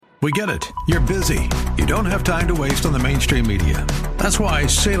We get it. You're busy. You don't have time to waste on the mainstream media. That's why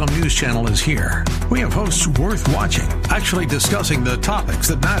Salem News Channel is here. We have hosts worth watching, actually discussing the topics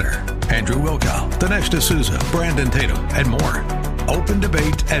that matter. Andrew Wilkow, Dinesh D'Souza, Brandon Tatum, and more. Open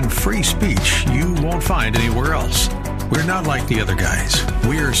debate and free speech you won't find anywhere else. We're not like the other guys.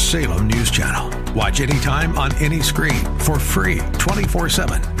 We're Salem News Channel. Watch anytime on any screen for free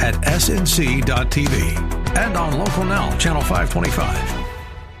 24/7 at snc.tv and on Local Now, Channel 525.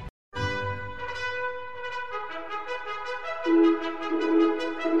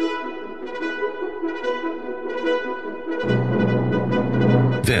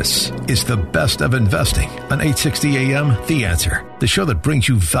 This is the best of investing on 860 AM, The Answer, the show that brings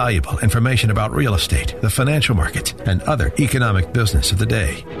you valuable information about real estate, the financial markets, and other economic business of the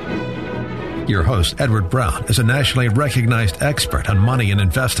day. Your host, Edward Brown, is a nationally recognized expert on money and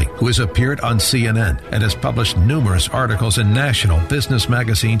investing who has appeared on CNN and has published numerous articles in national business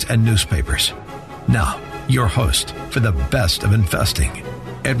magazines and newspapers. Now, your host for the best of investing,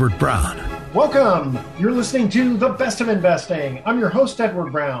 Edward Brown. Welcome. You're listening to The Best of Investing. I'm your host,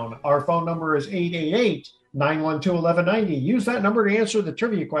 Edward Brown. Our phone number is 888-912-1190. Use that number to answer the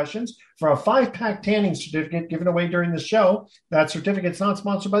trivia questions for a 5-pack tanning certificate given away during the show. That certificate's not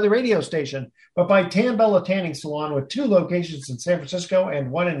sponsored by the radio station, but by Tambella Tanning Salon with 2 locations in San Francisco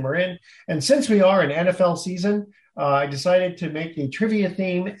and 1 in Marin. And since we are in NFL season, I decided to make the trivia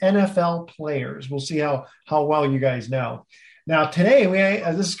theme NFL players. We'll see how well you guys know. Now, today,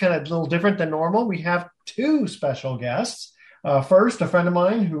 this is kind of a little different than normal. We have 2 special guests. First, a friend of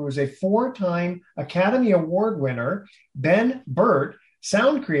mine who is a 4-time Academy Award winner, Ben Burtt,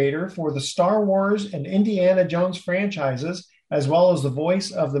 sound creator for the Star Wars and Indiana Jones franchises, as well as the voice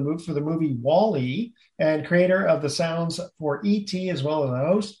of the movie Wall-E, and creator of the sounds for E.T., as well as a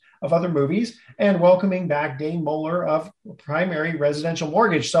host of other movies, and welcoming back Dane Moeller of Primary Residential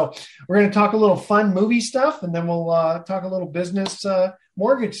Mortgage. So we're going to talk a little fun movie stuff, and then we'll talk a little business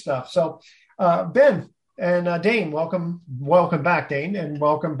mortgage stuff. So Ben and Dane, welcome back, Dane, and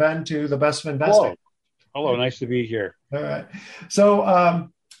welcome, Ben, to the Best of Investing. Hello, nice to be here. All right.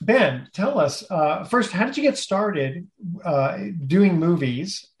 So Ben, tell us, first, how did you get started doing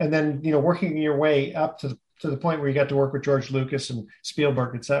movies and then, working your way up to the point where you got to work with George Lucas and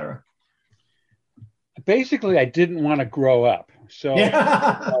Spielberg, et cetera? Basically, I didn't want to grow up. So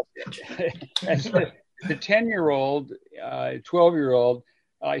yeah. As the 10-year-old, 12-year-old,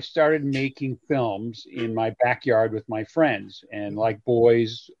 I started making films in my backyard with my friends. And like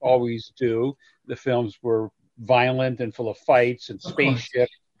boys always do, the films were violent and full of fights and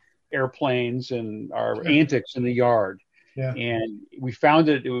spaceships, airplanes, and our antics in the yard. Yeah. And we found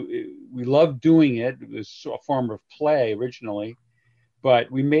it, we loved doing it. It was a form of play originally,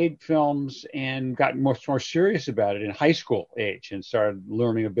 but we made films and got much more serious about it in high school age and started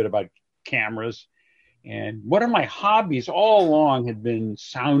learning a bit about cameras. And one of my hobbies all along had been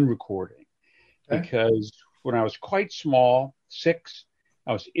sound recording, because when I was quite small, 6,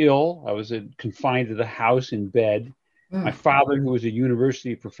 I was ill. I was confined to the house in bed. My father, who was a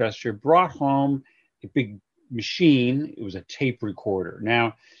university professor, brought home a big machine. It was a tape recorder.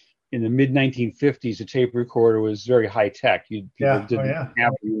 Now, in the mid 1950s, a tape recorder was very high tech. People didn't have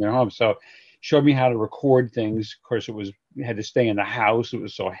it in their home. So showed me how to record things. Of course, it had to stay in the house. It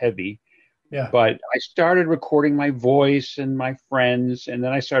was so heavy. Yeah. But I started recording my voice and my friends, and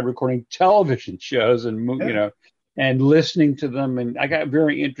then I started recording television shows and and listening to them. And I got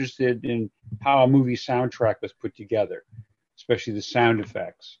very interested in how a movie soundtrack was put together, especially the sound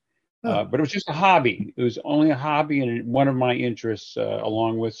effects. But it was just a hobby. It was only a hobby and one of my interests,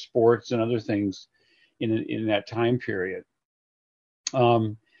 along with sports and other things in that time period.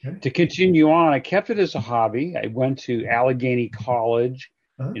 To continue on, I kept it as a hobby. I went to Allegheny College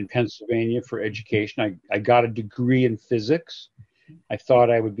in Pennsylvania for education. I got a degree in physics. I thought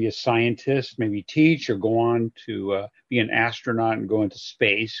I would be a scientist, maybe teach or go on to be an astronaut and go into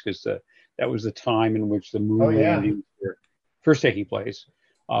space, because that was the time in which the moon landings were first taking place.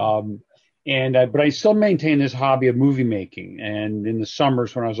 But I still maintain this hobby of movie making. And in the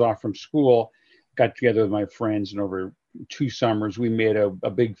summers when I was off from school, got together with my friends, and over 2 summers, we made a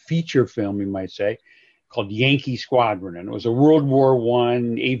big feature film, you might say, called Yankee Squadron. And it was a World War I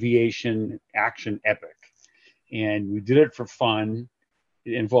aviation action epic. And we did it for fun.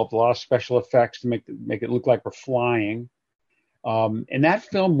 It involved a lot of special effects to make it look like we're flying. And that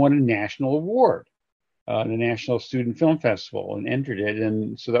film won a national award. The National Student Film Festival, and entered it.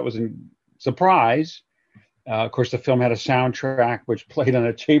 And so that was a surprise. Of course, the film had a soundtrack which played on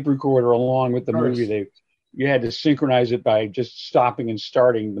a tape recorder along with the movie. You had to synchronize it by just stopping and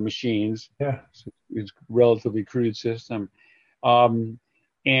starting the machines. Yeah. So it was a relatively crude system.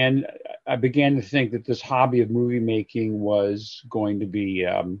 And I began to think that this hobby of movie making was going to be,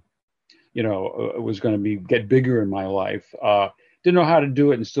 was going to get bigger in my life. Didn't know how to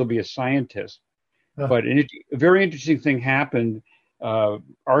do it and still be a scientist. But a very interesting thing happened.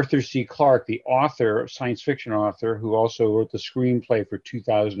 Arthur C. Clarke, the author, science fiction author, who also wrote the screenplay for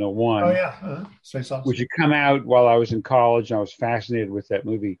 2001, which had come out while I was in college, and I was fascinated with that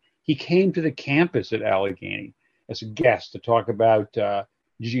movie. He came to the campus at Allegheny as a guest to talk about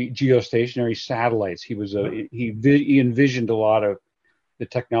geostationary satellites. He envisioned a lot of the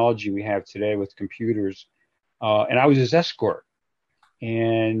technology we have today with computers, and I was his escort.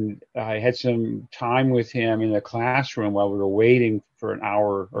 And I had some time with him in the classroom while we were waiting for an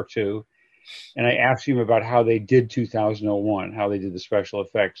hour or two. And I asked him about how they did 2001, how they did the special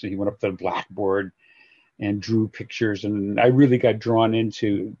effects. And he went up to the blackboard and drew pictures. And I really got drawn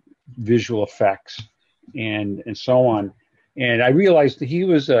into visual effects and so on. And I realized that he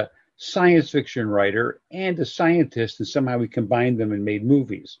was a science fiction writer and a scientist, and somehow we combined them and made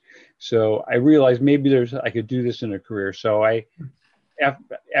movies. So I realized maybe I could do this in a career. So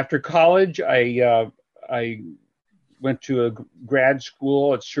after college, I went to a grad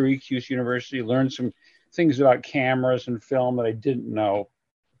school at Syracuse University, learned some things about cameras and film that I didn't know.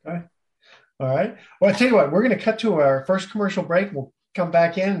 Okay. All right. Well, I'll tell you what, we're going to cut to our first commercial break. We'll come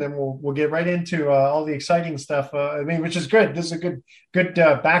back in, then we'll get right into all the exciting stuff. Which is good. This is a good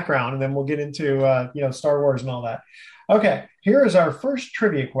background, and then we'll get into Star Wars and all that. Okay. Here is our first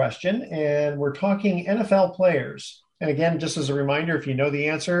trivia question, and we're talking NFL players. And again, just as a reminder, if you know the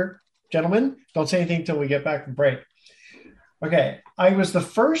answer, gentlemen, don't say anything until we get back from break. Okay, I was the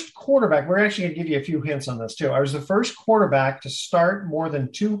first quarterback. We're actually going to give you a few hints on this too. I was the first quarterback to start more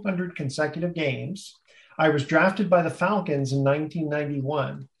than 200 consecutive games. I was drafted by the Falcons in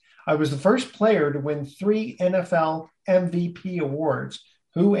 1991. I was the first player to win 3 NFL MVP awards.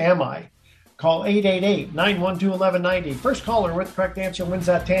 Who am I? Call 888-912-1190. First caller with the correct answer wins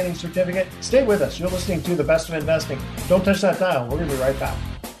that tanning certificate. Stay with us. You're listening to The Best of Investing. Don't touch that dial. We're going to be right back.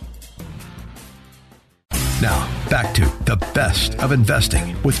 Now, back to The Best of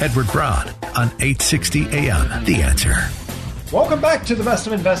Investing with Edward Brown on 860 AM. The Answer. Welcome back to The Best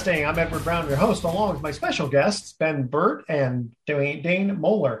of Investing. I'm Edward Brown, your host, along with my special guests, Ben Burtt and Dane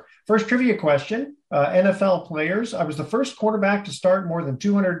Moeller. First trivia question, NFL players. I was the first quarterback to start more than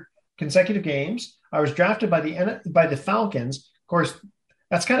 200 consecutive games. I was drafted by the Falcons. Of course,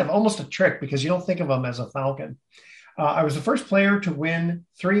 that's kind of almost a trick because you don't think of them as a Falcon. I was the first player to win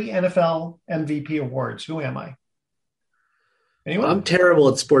 3 NFL MVP awards. Who am I? Anyone? I'm terrible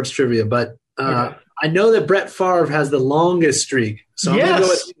at sports trivia, but okay. I know that Brett Favre has the longest streak. So yes. I'm going to go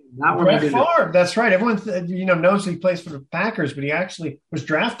with that one. Brett Favre. That's right. Everyone knows he plays for the Packers, but he actually was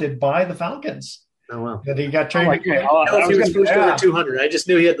drafted by the Falcons. Oh, wow. That he got traded. He was first over 200. I just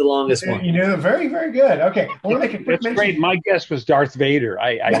knew he had the longest one. You knew, very, very good. Okay. I want to make a quick mention. Great. My guess was Darth Vader.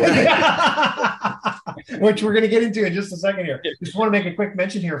 Which we're going to get into in just a second here. Just want to make a quick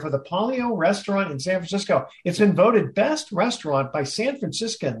mention here for the Palio restaurant in San Francisco. It's been voted best restaurant by San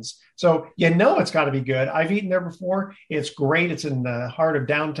Franciscans. So it's got to be good. I've eaten there before. It's great. It's in the heart of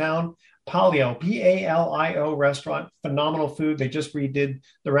downtown. Palio, Palio restaurant, phenomenal food. They just redid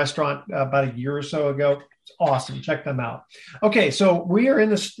the restaurant about a year or so ago. It's awesome. Check them out. Okay, so we are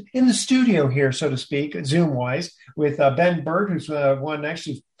in the studio here, so to speak, Zoom wise, with Ben Burtt, who's won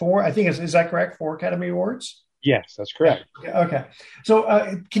actually 4. I think is that correct? 4 Academy Awards. Yes, that's correct. Okay,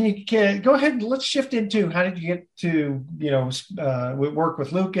 so can you go ahead and let's shift into how did you get to work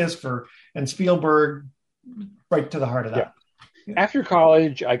with Lucas and Spielberg, right to the heart of that. Yeah. After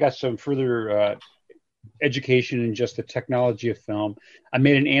college, I got some further education in just the technology of film. I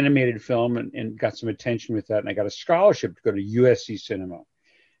made an animated film and got some attention with that, and I got a scholarship to go to USC Cinema.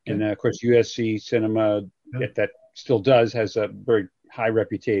 And, of course, USC Cinema, that still has a very high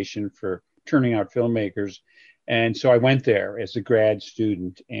reputation for turning out filmmakers. And so I went there as a grad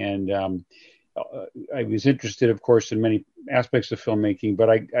student, and I was interested, of course, in many aspects of filmmaking, but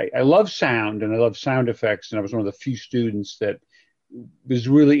I love sound, and I love sound effects, and I was one of the few students that was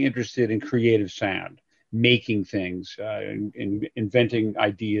really interested in creative sound, making things, inventing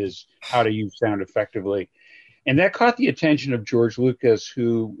ideas, how to use sound effectively. And that caught the attention of George Lucas,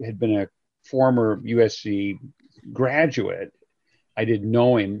 who had been a former USC graduate. I didn't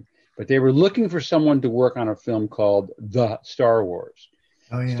know him, but they were looking for someone to work on a film called The Star Wars.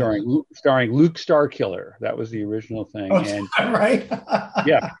 Oh, yeah. Starring Luke Starkiller. That was the original thing. Right?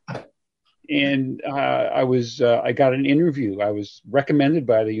 Yeah. And I got an interview. I was recommended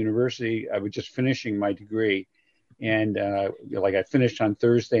by the university. I was just finishing my degree, and I finished on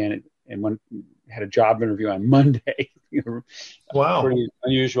Thursday, and had a job interview on Monday. Wow. Pretty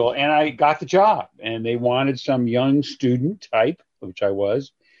unusual. And I got the job, and they wanted some young student type, which I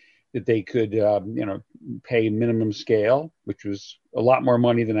was, that they could, pay minimum scale, which was a lot more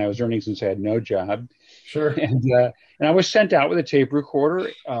money than I was earning since I had no job. Sure. And I was sent out with a tape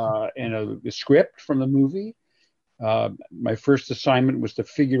recorder and a script from the movie. My first assignment was to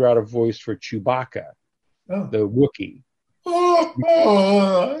figure out a voice for Chewbacca, the Wookiee.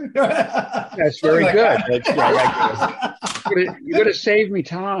 That's very good. That's you got to save me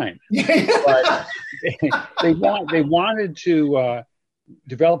time. But they wanted to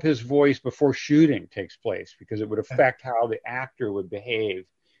develop his voice before shooting takes place, because it would affect how the actor would behave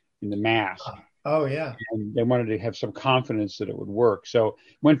in the mask. Oh, yeah. And they wanted to have some confidence that it would work. So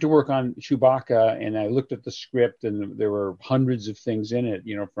went to work on Chewbacca, and I looked at the script, and there were hundreds of things in it,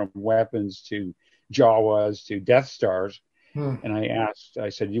 from weapons to Jawas to Death Stars. And I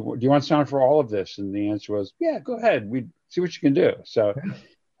said, do you want sound for all of this? And the answer was, yeah, go ahead. We see what you can do. So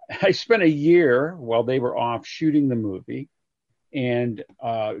I spent a year while they were off shooting the movie. And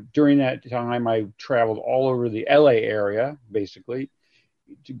during that time, I traveled all over the LA area, basically,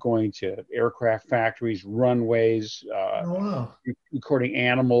 going to aircraft factories, runways, recording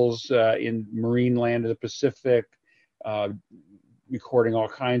animals in marine land of the Pacific, recording all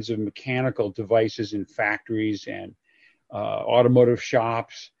kinds of mechanical devices in factories and automotive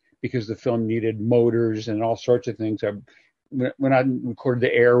shops, because the film needed motors and all sorts of things. When I recorded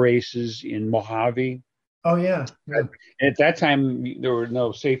the air races in Mojave. Oh, yeah. At that time, there were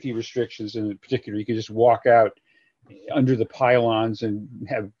no safety restrictions in particular. You could just walk out under the pylons and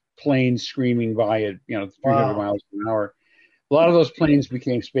have planes screaming by at 300 miles an hour. A lot of those planes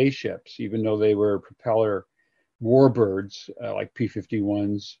became spaceships, even though they were propeller warbirds like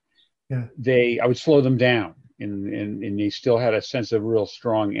P-51s. Yeah. I would slow them down, and they still had a sense of real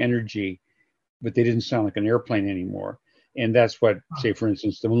strong energy, but they didn't sound like an airplane anymore. And that's what, say, for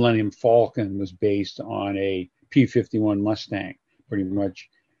instance, the Millennium Falcon was based on a P-51 Mustang, pretty much,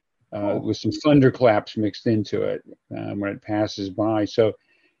 with some thunderclaps mixed into it when it passes by. So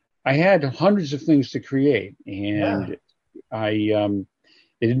I had hundreds of things to create, and they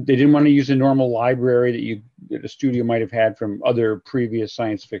didn't want to use a normal library that a studio might have had from other previous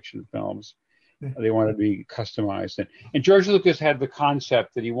science fiction films. They wanted to be customized. And George Lucas had the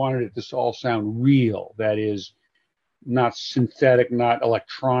concept that he wanted it to all sound real. That is, not synthetic, not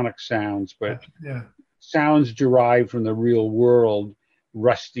electronic sounds, but sounds derived from the real world.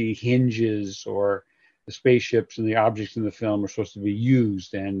 Rusty hinges or the spaceships and the objects in the film are supposed to be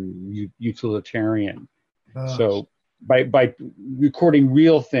used and utilitarian. So by recording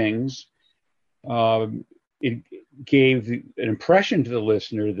real things, it gave an impression to the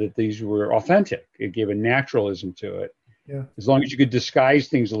listener that these were authentic. It gave a naturalism to it. Yeah. As long as you could disguise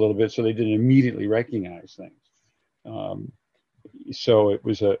things a little bit so they didn't immediately recognize things. So it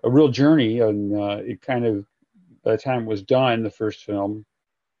was a real journey, and it kind of, by the time it was done, the first film,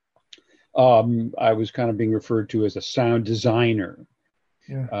 I was kind of being referred to as a sound designer,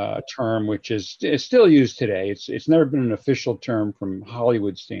 term, which is still used today. It's never been an official term from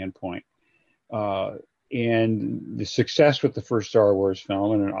Hollywood standpoint. And the success with the first Star Wars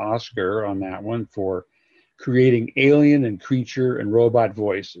film, and an Oscar on that one for creating alien and creature and robot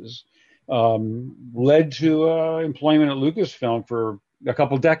voices, led to employment at Lucasfilm for a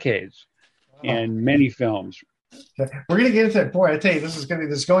couple decades, and many films. We're going to get into that. Boy, I tell you, this is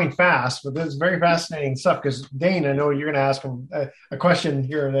going fast, but this is very fascinating stuff, because Dane, I know you're going to ask him a question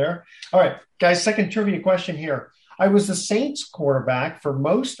here and there. All right, guys, second trivia question here. I was the Saints quarterback for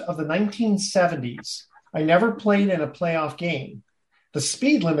most of the 1970s. I never played in a playoff game. The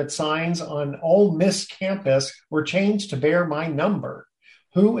speed limit signs on Ole Miss campus were changed to bear my number.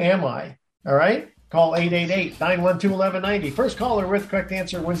 Who am I? All right. Call 888-912-1190. First caller with correct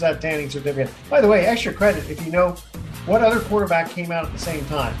answer wins that tanning certificate. By the way, extra credit if you know what other quarterback came out at the same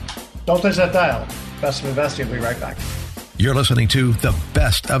time. Don't touch that dial. Best of Investing. We'll be right back. You're listening to The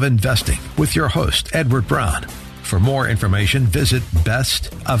Best of Investing with your host, Edward Brown. For more information, visit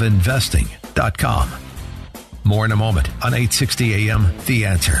bestofinvesting.com. More in a moment on 860 AM The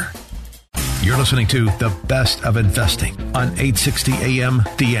Answer. You're listening to The Best of Investing on 860 AM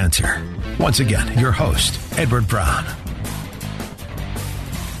The Answer. Once again, your host, Edward Brown.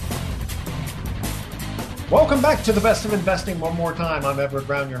 Welcome back to The Best of Investing one more time. I'm Edward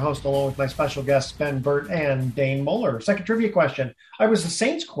Brown, your host, along with my special guests, Ben Burtt and Dane Muller. Second trivia question. I was the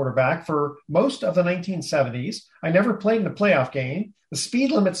Saints quarterback for most of the 1970s. I never played in a playoff game. The speed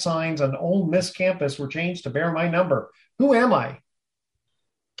limit signs on Ole Miss campus were changed to bear my number. Who am I?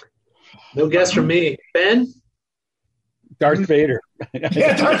 No guess from me. Ben? Darth Vader.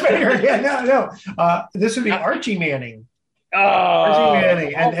 Yeah, Darth Vader. Yeah, no. This would be Archie Manning. Oh, Archie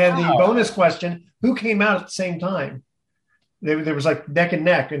Manning. And the wow. bonus question, who came out at the same time? There was like neck and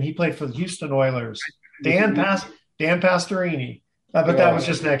neck, and he played for the Houston Oilers. Dan Pastorini. But that was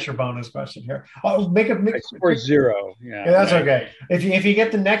just an extra bonus question here. I'll make scored 0. Yeah, that's right. Okay. If you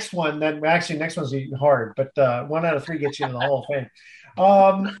get the next one, then actually next one's hard, but 1 out of 3 gets you in the Hall of Fame.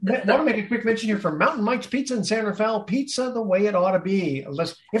 Want to make a quick mention here for Mountain Mike's Pizza in San Rafael. Pizza the way it ought to be.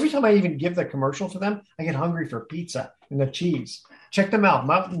 Every time I even give the commercial for them, I get hungry for pizza and the cheese. Check them out,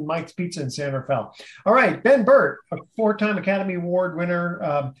 Mountain Mike's Pizza in San Rafael. All right, Ben Burtt, a 4-time Academy Award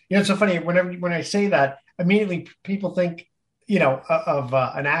winner. It's so funny when I say that, immediately people think, of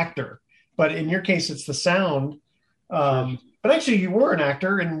an actor, but in your case, it's the sound. But actually, you were an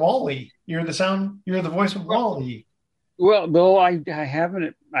actor in Wall-E. You're the voice of Wall-E. Well, though I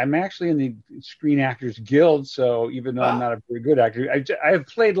haven't, I'm actually in the Screen Actors Guild. So even though I'm not a very good actor, I have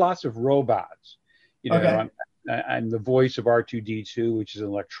played lots of robots. Okay. I'm the voice of R2D2, which is an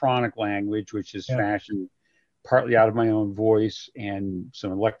electronic language, which is fashioned partly out of my own voice and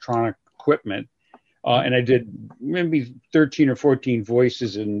some electronic equipment. And I did maybe 13 or 14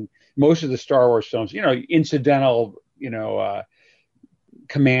 voices in most of the Star Wars films, incidental,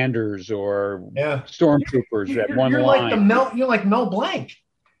 commanders or stormtroopers that one line. You're like Mel Blanc.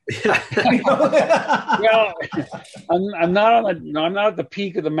 Well, I'm not at the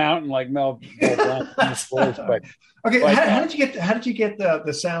peak of the mountain like Mel Blanc. But how did you get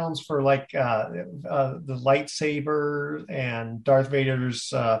the sounds for like the lightsaber and Darth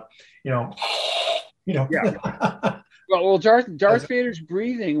Vader's Yeah. Well, Darth Vader's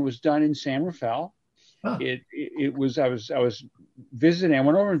breathing was done in San Rafael. Huh. It was I was visiting. I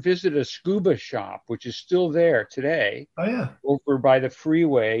went over and visited a scuba shop, which is still there today. Oh yeah, over by the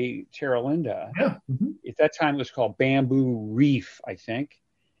freeway, Terra Linda. Yeah. Mm-hmm. At that time, it was called Bamboo Reef, I think.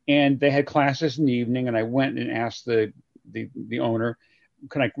 And they had classes in the evening, and I went and asked the owner,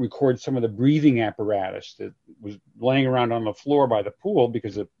 can I record some of the breathing apparatus that was laying around on the floor by the pool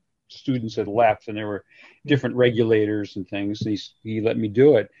because the students had left, and there were different regulators and things. And he let me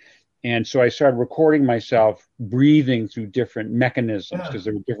do it. And so I started recording myself breathing through different mechanisms because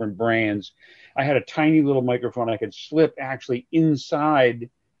there were different brands. I had a tiny little microphone I could slip actually inside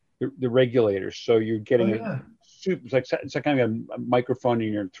the regulators. So you're getting it's like kind of a microphone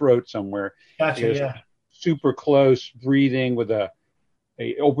in your throat somewhere. Gotcha, yeah. Super close breathing with a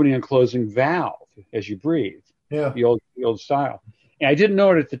opening and closing valve as you breathe. Yeah. The old style. And I didn't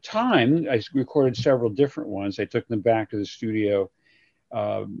know it at the time. I recorded several different ones. I took them back to the studio.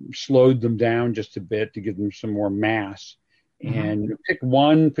 Slowed them down just a bit to give them some more mass, and picked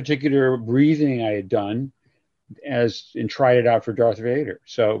one particular breathing I had done and tried it out for Darth Vader.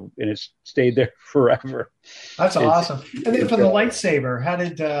 So, and it's stayed there forever. That's awesome. And then for the lightsaber, how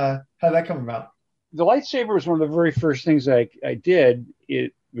did that come about? The lightsaber was one of the very first things I did.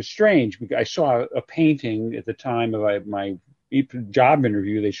 It was strange because I saw a painting at the time of my job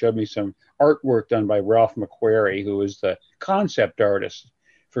interview. They showed me some artwork done by Ralph McQuarrie, who was the concept artist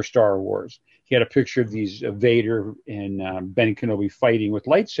for Star Wars. He had a picture of these Vader and Ben Kenobi fighting with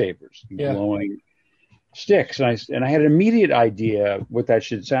lightsabers, glowing sticks. And I had an immediate idea what that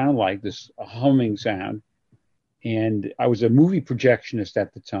should sound like, this humming sound. And I was a movie projectionist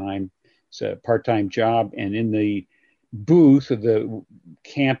at the time. It's a part-time job. And in the booth of the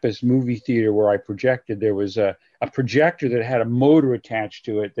campus movie theater where I projected, there was a projector that had a motor attached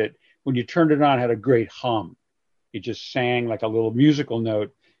to it that when you turned it on had a great hum. It just sang like a little musical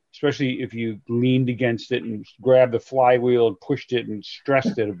note, especially if you leaned against it and grabbed the flywheel and pushed it and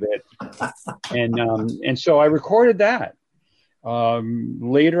stressed it a bit. And so I recorded that.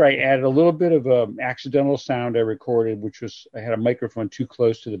 Later I added a little bit of an accidental sound I recorded, which was I had a microphone too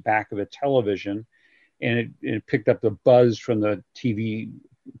close to the back of the television, and it picked up the buzz from the TV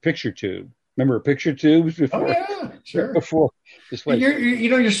picture tube. Remember picture tubes before? Oh yeah, sure. Before this way,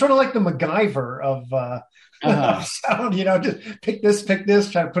 you're sort of like the MacGyver of sound. Just pick this,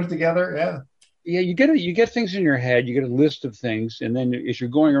 try to put it together. Yeah. Yeah, you get things in your head. You get a list of things, and then as you're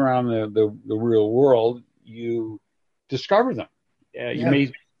going around the real world, you discover them.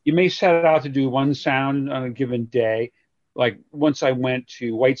 You may set out to do one sound on a given day. Like once I went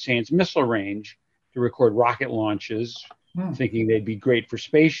to White Sands Missile Range to record rocket launches, thinking they'd be great for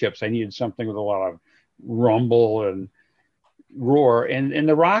spaceships. I needed something with a lot of rumble and roar. And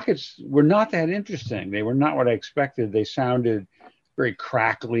the rockets were not that interesting. They were not what I expected. They sounded very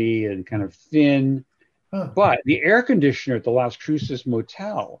crackly and kind of thin. But the air conditioner at the Las Cruces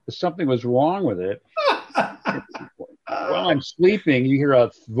Motel, something was wrong with it. While I'm sleeping, you hear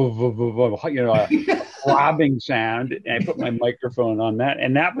a throbbing sound, and I put my microphone on that,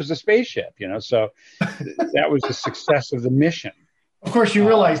 and that was the spaceship, so that was the success of the mission. Of course, you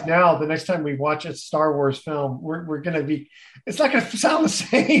realize now the next time we watch a Star Wars film, we're going to be, it's not going to sound the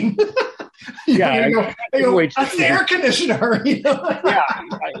same. That's the air conditioner. Yeah,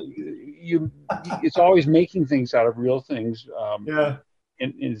 it's always making things out of real things.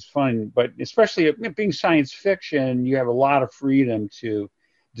 And it's fun, but especially being science fiction, you have a lot of freedom to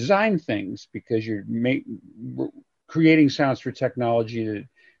design things because you're creating sounds for technology that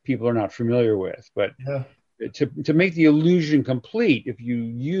people are not familiar with. But to make the illusion complete, if you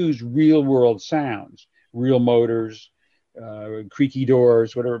use real world sounds, real motors, creaky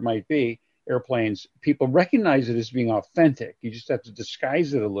doors, whatever it might be, airplanes, people recognize it as being authentic. You just have to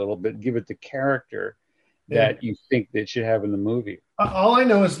disguise it a little bit, give it the character that you think that it should have in the movie. All I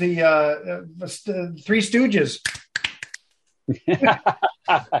know is the Three Stooges.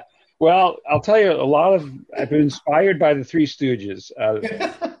 Well, I'll tell you, I've been inspired by the Three Stooges.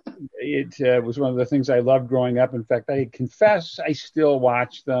 It was one of the things I loved growing up. In fact, I confess I still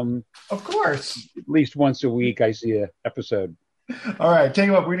watch them. Of course. At least once a week, I see an episode. All right. Tell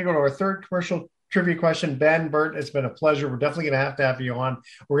you what, we're going to go to our third commercial trivia question. Ben, Burtt, it's been a pleasure. We're definitely going to have you on.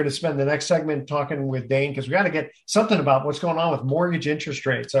 We're going to spend the next segment talking with Dane because we got to get something about what's going on with mortgage interest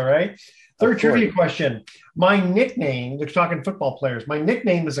rates. All right. Third trivia question. My nickname, they're talking football players. My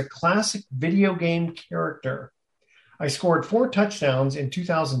nickname is a classic video game character. I scored 4 touchdowns in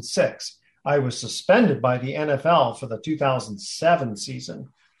 2006. I was suspended by the NFL for the 2007 season.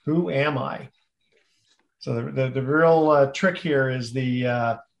 Who am I? So the real trick here is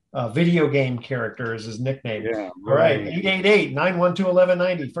the video game character is his nickname. Yeah, all right,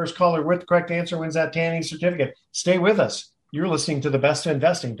 888-912-1190. First caller with the correct answer wins that tanning certificate. Stay with us. You're listening to The Best of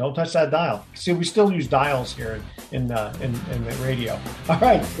Investing. Don't touch that dial. See, we still use dials here in the radio. All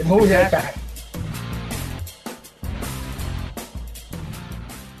right, we'll be right back.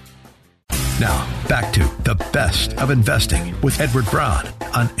 Now, back to The Best of Investing with Edward Brown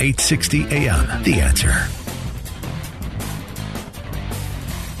on 860 AM. The Answer.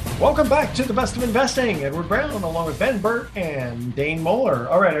 Welcome back to The Best of Investing. Edward Brown along with Ben Burtt and Dane Moeller.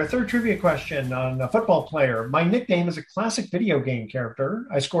 All right, our third trivia question on a football player. My nickname is a classic video game character.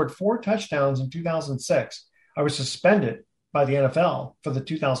 I scored 4 touchdowns in 2006. I was suspended by the NFL for the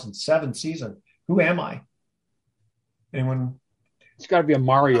 2007 season. Who am I? Anyone? It's got to be a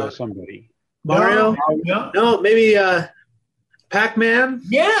Mario somebody. Mario? No, maybe Pac-Man?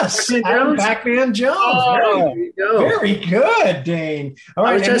 Yes, Pac-Man Jones. Oh, very good, Dane. All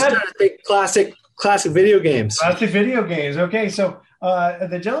right, I was just trying to think classic video games. Classic video games. Okay, so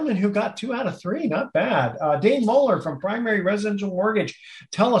the gentleman who got 2 out of 3, not bad. Dane Moeller from Primary Residential Mortgage.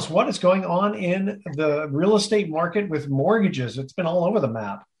 Tell us what is going on in the real estate market with mortgages. It's been all over the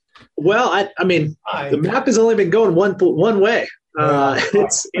map. Well, I mean, the map has only been going one way.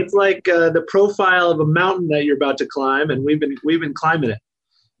 It's like the profile of a mountain that you're about to climb, and we've been climbing it.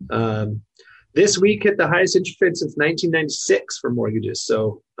 This week hit the highest interest rate since 1996 for mortgages.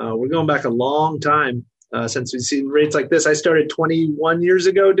 So we're going back a long time since we've seen rates like this. I started 21 years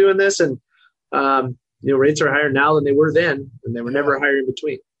ago doing this, and rates are higher now than they were then, and they were never higher in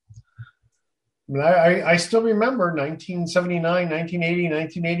between. I still remember 1979, 1980,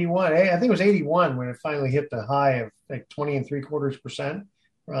 1981. I think it was 81 when it finally hit the high of like 20.75%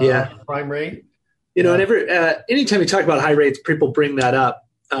 prime rate. And anytime you talk about high rates, people bring that up.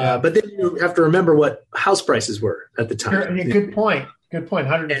 But then you have to remember what house prices were at the time. Good point. Good point.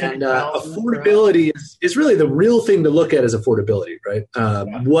 And affordability is really the real thing to look at is affordability, right?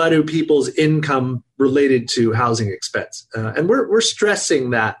 What do people's income related to housing expense? And we're stressing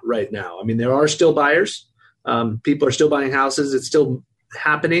that right now. I mean, there are still buyers. People are still buying houses. It's still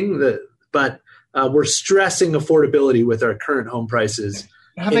happening. But we're stressing affordability with our current home prices.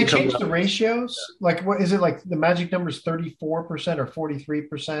 Have they changed the ratios? Like, what is it? Like the magic number is 34% or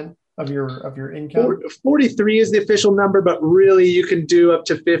 43% of your income. 43 is the official number, but really you can do up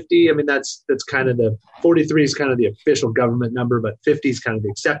to 50. I mean, that's kind of 43 is kind of the official government number, but 50 is kind of the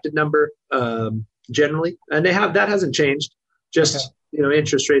accepted number generally. And that hasn't changed. Just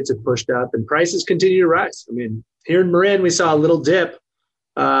interest rates have pushed up and prices continue to rise. I mean, here in Marin we saw a little dip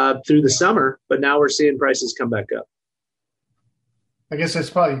through the summer, but now we're seeing prices come back up. I guess that's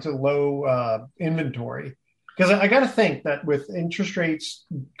probably to low inventory. Because I got to think that with interest rates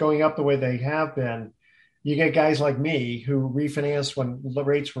going up the way they have been, you get guys like me who refinanced when the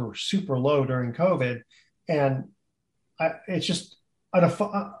rates were super low during COVID. And it's just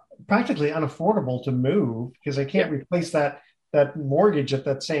practically unaffordable to move because I can't replace that mortgage at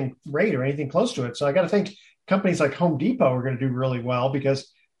that same rate or anything close to it. So I got to think companies like Home Depot are going to do really well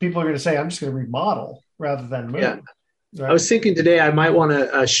because people are going to say, I'm just going to remodel, rather than move. Yeah. Right? I was thinking today I might want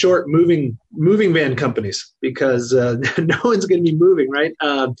to short moving van companies because no one's going to be moving, right?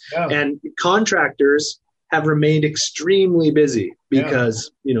 And contractors have remained extremely busy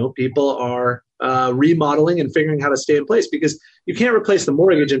because people are remodeling and figuring how to stay in place, because you can't replace the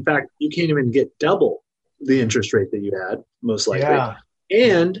mortgage. In fact, you can't even get double the interest rate that you had, most likely. Yeah.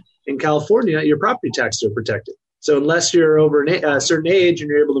 And in California, your property taxes are protected. So unless you're over a certain age and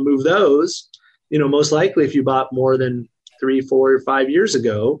you're able to move those, most likely if you bought more than 3, 4, or 5 years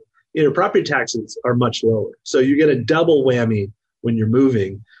ago, property taxes are much lower. So you get a double whammy when you're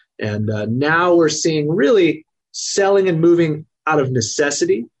moving. And now we're seeing really selling and moving out of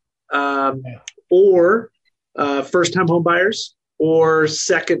necessity, or first-time home buyers, or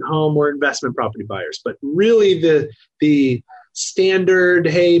second home or investment property buyers. But really the standard,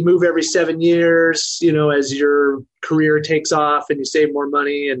 hey, move every 7 years, as your career takes off and you save more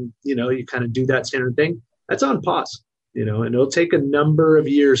money and, you kind of do that standard thing, that's on pause, and it'll take a number of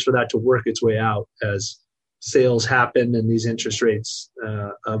years for that to work its way out as sales happen and these interest rates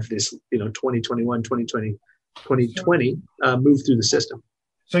of this, 2021, 2020, 2020 move through the system.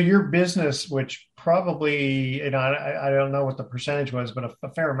 So your business, which probably, I don't know what the percentage was, but a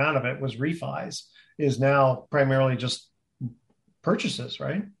fair amount of it was refis, is now primarily just purchases,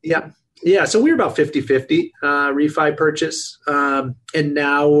 right? Yeah. So we were about 50-50 refi purchase. And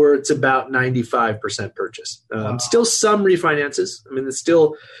now it's about 95% purchase. Wow. Still some refinances. I mean, it's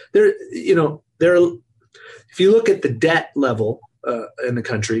still there, if you look at the debt level in the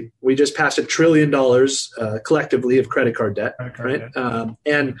country, we just passed $1 trillion collectively of credit card debt, right?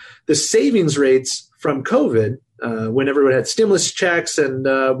 And the savings rates from COVID, when everyone had stimulus checks and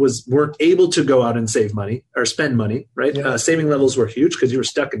weren't able to go out and save money or spend money, right? Yeah. Saving levels were huge because you were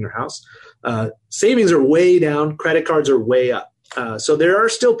stuck in your house. Savings are way down. Credit cards are way up. So there are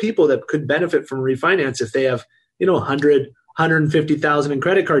still people that could benefit from refinance if they have, 150,000 in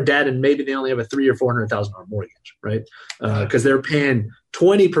credit card debt, and maybe they only have a $300,000 or $400,000 mortgage, right? Because they're paying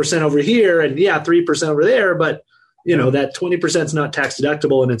 20% over here and 3% over there, but that 20% is not tax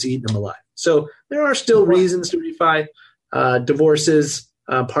deductible and it's eating them alive. So there are still reasons to refi, divorces,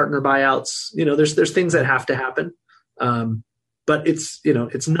 partner buyouts. There's things that have to happen, but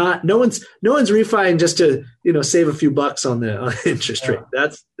it's not. No one's refining just to save a few bucks on the interest rate.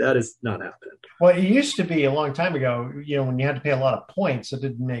 That is not happening. Well, it used to be a long time ago, when you had to pay a lot of points, it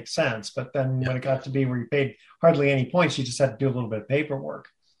didn't make sense. But then when it got to be where you paid hardly any points, you just had to do a little bit of paperwork.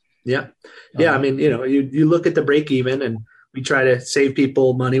 Yeah. I mean, you look at the break even, and we try to save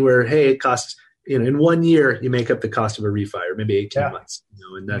people money where, hey, it costs, in 1 year you make up the cost of a refi, or maybe 18 months,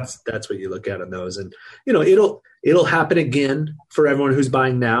 and that's what you look at on those. And, it'll happen again for everyone who's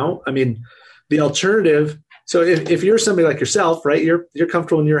buying now. I mean, the alternative. So if you're somebody like yourself, right, you're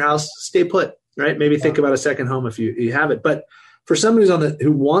comfortable in your house, stay put. Right? Maybe think about a second home if you have it. But for somebody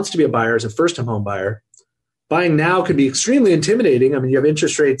who wants to be a buyer as a first-time home buyer, buying now can be extremely intimidating. I mean, you have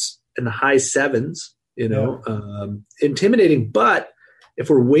interest rates in the high 7s, intimidating. But if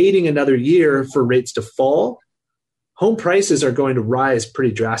we're waiting another year for rates to fall, home prices are going to rise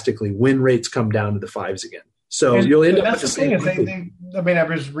pretty drastically when rates come down to the 5s again. So you'll end up with the same thing. I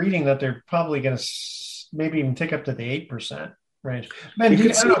was reading that they're probably going to maybe even tick up to the 8%. Right. Ben,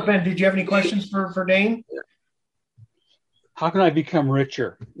 did you have any questions for Dane? How can I become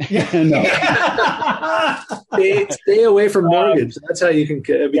richer? Stay away from mortgage. That's how you can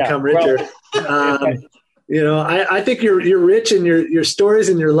become richer. I think you're rich in your stories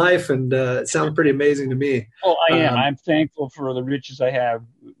in your life, and it sounds pretty amazing to me. Oh, I am. I'm thankful for the riches I have,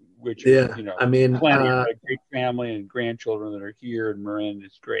 which plenty. A great family and grandchildren that are here in Marin.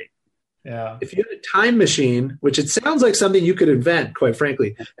 It's great. Yeah. If you had a time machine, which it sounds like something you could invent, quite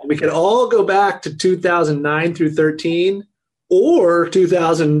frankly, and we could all go back to 2009 through 13 or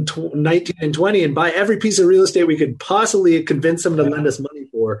 2019 and 20 and buy every piece of real estate we could possibly convince them to lend us money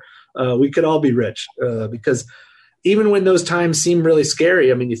for, we could all be rich. Because even when those times seem really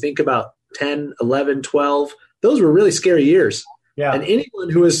scary, I mean, you think about 10, 11, 12, those were really scary years. Yeah. And anyone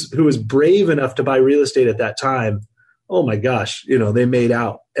who was brave enough to buy real estate at that time, oh my gosh, they made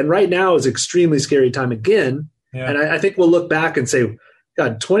out. And right now is extremely scary time again. Yeah. And I think we'll look back and say,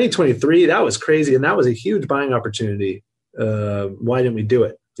 God, 2023, that was crazy. And that was a huge buying opportunity. Why didn't we do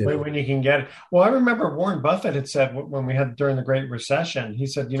it? When you can get it. Well, I remember Warren Buffett had said when we had during the Great Recession, he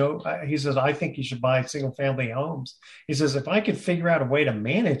said, I think you should buy single family homes. He says, if I could figure out a way to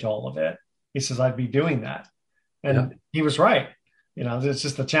manage all of it, he says, I'd be doing that. And he was right. It's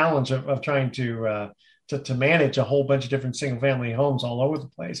just the challenge of trying to manage a whole bunch of different single family homes all over the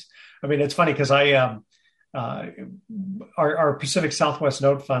place. I mean, it's funny because our Pacific Southwest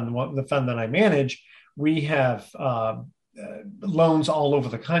Note Fund, the fund that I manage, we have loans all over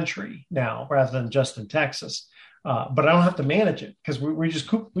the country now rather than just in Texas. But I don't have to manage it because we just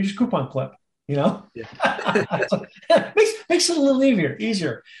coupon clip, Yeah. So, makes it a little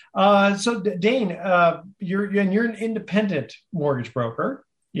easier. So Dane, you're an independent mortgage broker.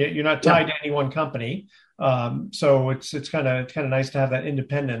 You're not tied to any one company. So it's kind of nice to have that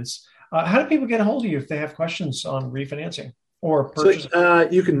independence. How do people get a hold of you if they have questions on refinancing or purchasing? So,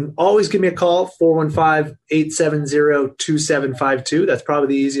 you can always give me a call, 415-870-2752. That's probably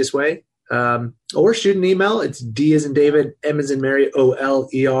the easiest way. Or shoot an email. It's D as in David, M as in Mary,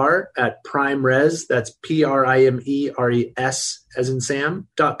 OLER at PrimeRes. That's PRIMERES as in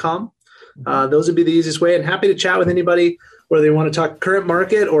Sam.com. Those would be the easiest way. And happy to chat with anybody, whether they want to talk current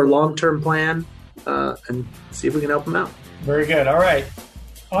market or long-term plan, and see if we can help them out. Very good. All right.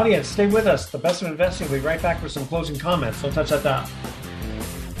 Audience, stay with us. The Best of Investing. We'll be right back with some closing comments. Don't touch that dial.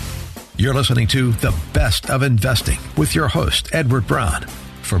 You're listening to The Best of Investing with your host, Edward Brown.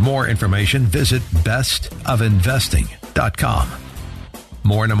 For more information, visit bestofinvesting.com.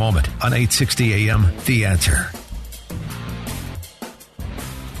 More in a moment on 860 AM, The Answer.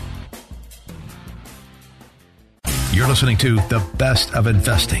 You're listening to The Best of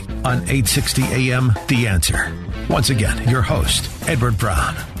Investing on 860 AM, The Answer. Once again, your host, Edward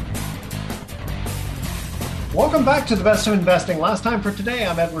Brown. Welcome back to The Best of Investing. Last time for today,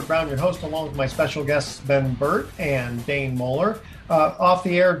 I'm Edward Brown, your host, along with my special guests, Ben Burtt and Dane Moeller. Off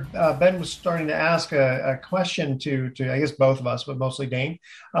the air, Ben was starting to ask a question to I guess both of us, but mostly Dane,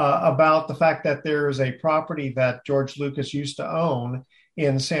 about the fact that there is a property that George Lucas used to own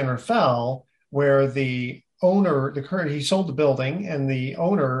in San Rafael, where the owner, he sold the building, and the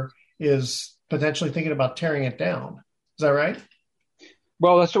owner is potentially thinking about tearing it down. Is that right?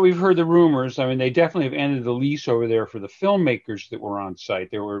 Well, that's what we've heard, the rumors. I mean, they definitely have ended the lease over there for the filmmakers that were on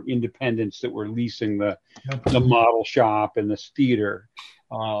site. There were independents that were leasing the model shop and this theater.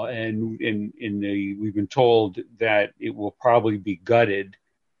 And we've been told that it will probably be gutted.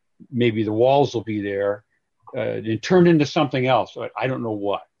 Maybe the walls will be there and turned into something else. I don't know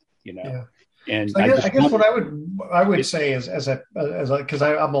what, Yeah. And so I guess what I would say is because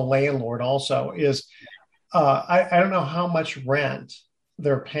I'm a landlord also is I don't know how much rent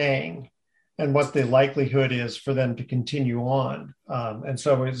they're paying and what the likelihood is for them to continue on. And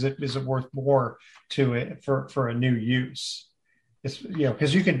so is it worth more to it for a new use? It's,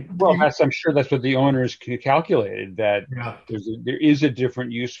 because you could. Well, I'm sure that's what the owners calculated, that there is a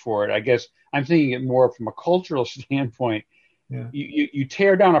different use for it. I guess I'm thinking it more from a cultural standpoint. Yeah. You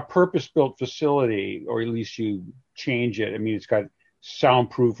tear down a purpose-built facility, or at least you change it. I mean, it's got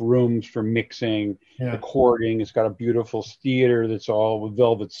soundproof rooms for mixing, recording. It's got a beautiful theater that's all with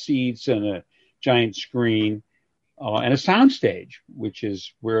velvet seats and a giant screen, and a soundstage, which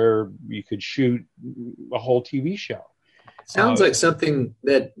is where you could shoot a whole TV show. Sounds like something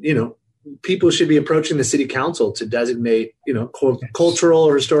that, people should be approaching the city council to designate, cultural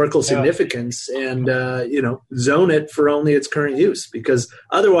or historical significance and, zone it for only its current use. Because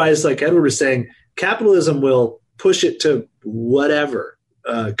otherwise, like Edward was saying, capitalism will push it to whatever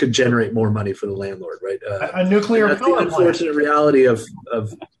could generate more money for the landlord, right? A nuclear power plant. That's the unfortunate reality of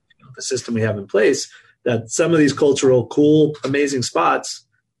the system we have in place, that some of these cultural, cool, amazing spots,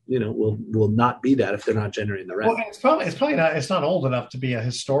 will not be that if they're not generating the rent. Well, it's probably not. It's not old enough to be a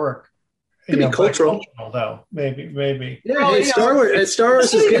historic. Could be cultural, though. Maybe. Yeah, well, Star Wars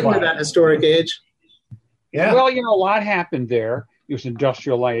is getting to that historic age. Yeah. Well, a lot happened there. It was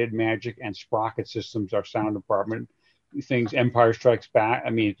Industrial Light and Magic and Sprocket Systems, our sound department. Things, Empire Strikes Back.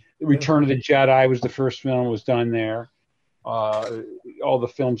 I mean, Return of the Jedi was the first film was done there. All the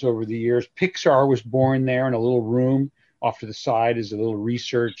films over the years. Pixar was born there in a little room off to the side is a little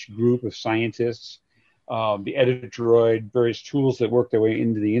research group of scientists. The Editoroid, various tools that work their way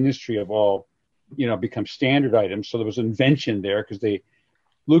into the industry have all, become standard items. So there was invention there because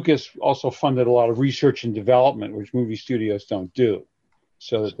Lucas also funded a lot of research and development, which movie studios don't do.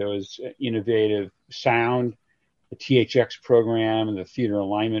 So that there was innovative sound, the THX program and the theater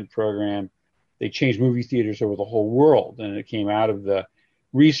alignment program. They changed movie theaters over the whole world, and it came out of the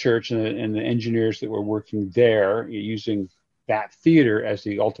research and the engineers that were working there using that theater as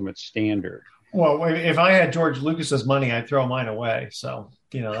the ultimate standard. Well, if I had George Lucas's money, I'd throw mine away. So,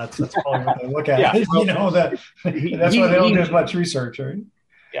 that's probably what they look at. Yeah. That's why they don't do as much research, right?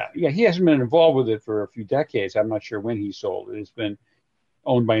 Yeah. He hasn't been involved with it for a few decades. I'm not sure when he sold it. It's been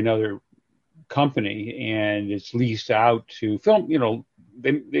owned by another company, and it's leased out to film.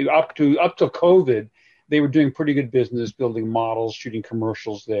 They up to COVID, they were doing pretty good business, building models, shooting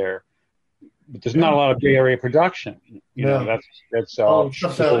commercials there. But there's not a lot of Bay Area production. That's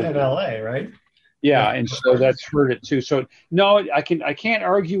in LA, right? Yeah, and so that's hurt it too. So no, I can't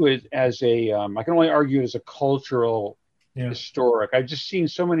argue it as a I can only argue it as a cultural historic. I've just seen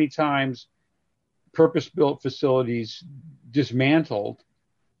so many times purpose-built facilities dismantled,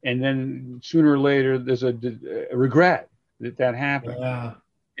 and then sooner or later there's a regret that happened. Yeah.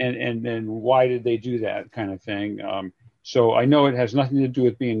 And then why did they do that kind of thing? So I know it has nothing to do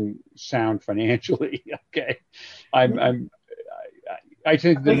with being sound financially. Okay, I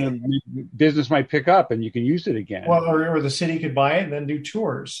think the business might pick up and you can use it again. Well, or the city could buy it and then do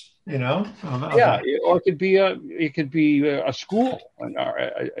tours. Or it could be a school.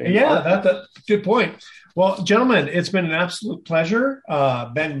 That's a good point. Well, gentlemen, it's been an absolute pleasure.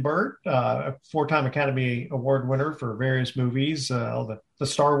 Ben Burtt, a 4-time Academy Award winner for various movies, all the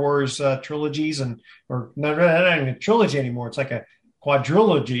Star Wars trilogies, or not even a trilogy anymore. It's like a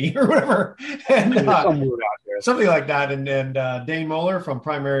quadrilogy or whatever, and something like that. And Dane Moeller from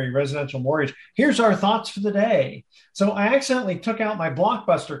Primary Residential Mortgage. Here's our thoughts for the day. So I accidentally took out my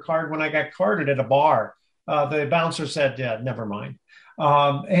Blockbuster card when I got carded at a bar. The bouncer said, "Yeah, never mind."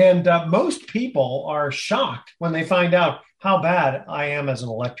 And most people are shocked when they find out how bad I am as an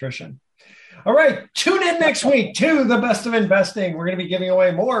electrician. All right, tune in next week to The Best of Investing. We're going to be giving away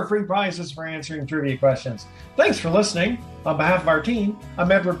more free prizes for answering trivia questions. Thanks for listening. On behalf of our team,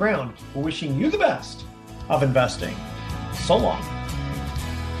 I'm Edward Brown. We're wishing you the best of investing. So long.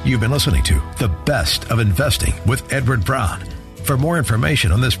 You've been listening to The Best of Investing with Edward Brown. For more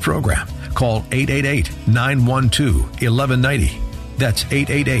information on this program, call 888-912-1190. That's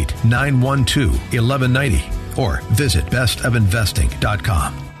 888-912-1190. Or visit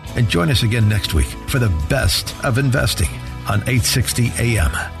bestofinvesting.com. And join us again next week for The Best of Investing on 860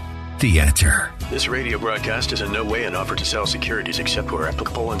 AM. The Answer. This radio broadcast is in no way an offer to sell securities except where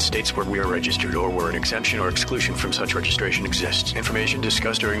applicable in states where we are registered or where an exemption or exclusion from such registration exists. Information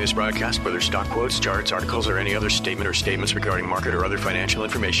discussed during this broadcast, whether stock quotes, charts, articles, or any other statement or statements regarding market or other financial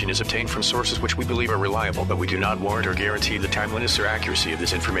information is obtained from sources which we believe are reliable, but we do not warrant or guarantee the timeliness or accuracy of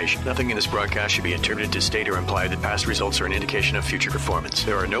this information. Nothing in this broadcast should be interpreted to state or imply that past results are an indication of future performance.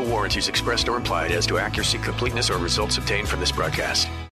 There are no warranties expressed or implied as to accuracy, completeness, or results obtained from this broadcast.